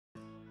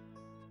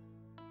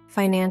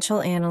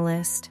Financial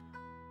analyst.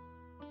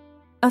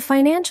 A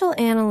financial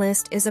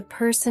analyst is a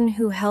person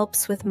who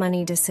helps with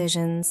money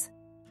decisions.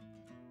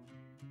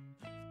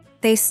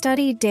 They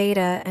study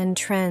data and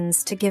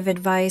trends to give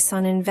advice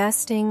on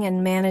investing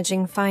and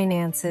managing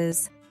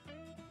finances.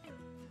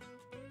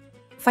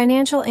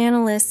 Financial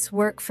analysts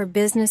work for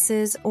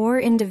businesses or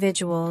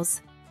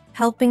individuals,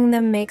 helping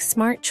them make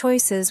smart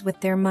choices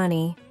with their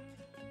money.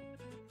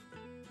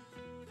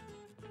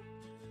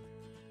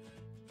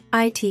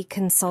 IT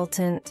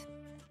consultant.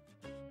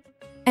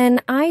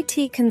 An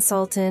IT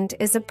consultant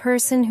is a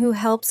person who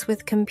helps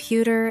with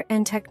computer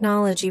and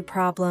technology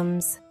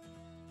problems.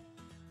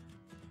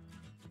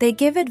 They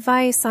give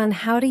advice on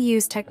how to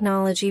use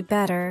technology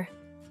better,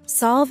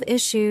 solve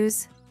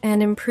issues,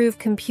 and improve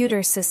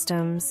computer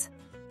systems.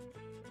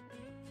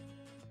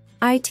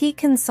 IT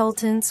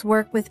consultants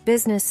work with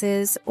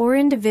businesses or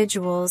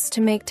individuals to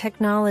make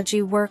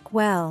technology work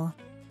well.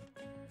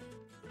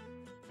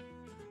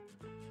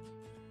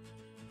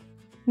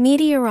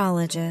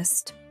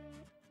 Meteorologist.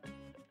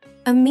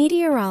 A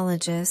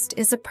meteorologist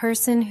is a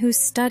person who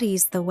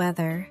studies the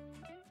weather.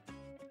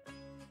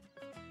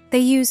 They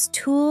use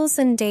tools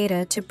and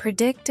data to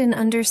predict and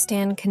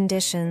understand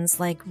conditions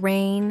like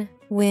rain,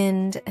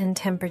 wind, and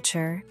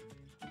temperature.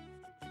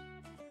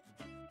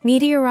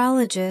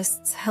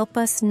 Meteorologists help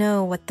us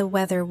know what the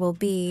weather will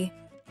be,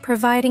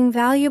 providing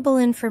valuable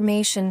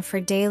information for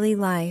daily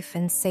life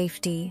and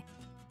safety.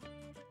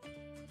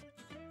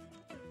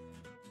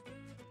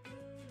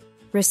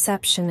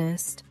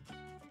 Receptionist.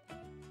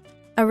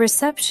 A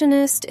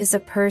receptionist is a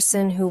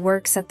person who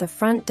works at the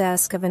front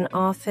desk of an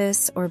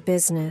office or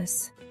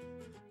business.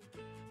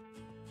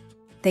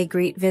 They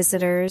greet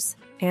visitors,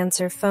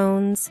 answer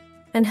phones,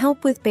 and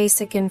help with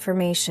basic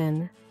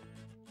information.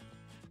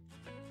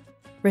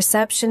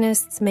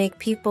 Receptionists make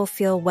people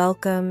feel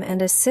welcome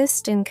and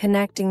assist in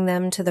connecting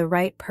them to the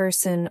right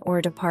person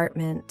or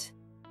department.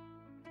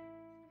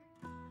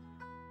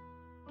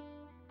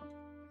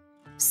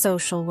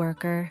 Social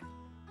worker.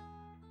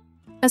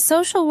 A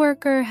social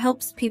worker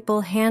helps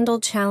people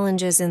handle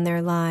challenges in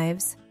their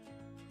lives.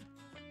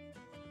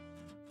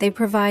 They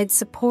provide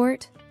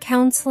support,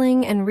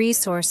 counseling, and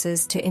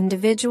resources to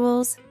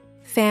individuals,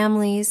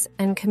 families,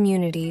 and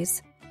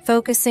communities,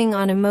 focusing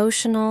on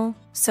emotional,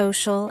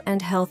 social,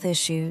 and health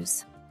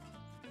issues.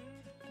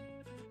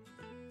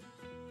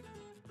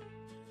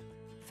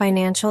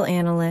 Financial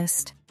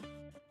analyst.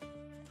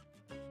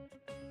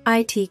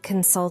 IT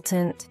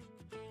consultant.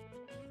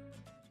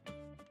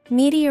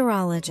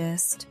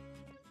 Meteorologist.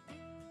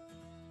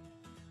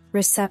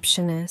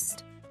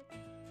 Receptionist.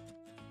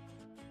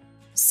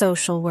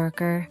 Social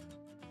worker.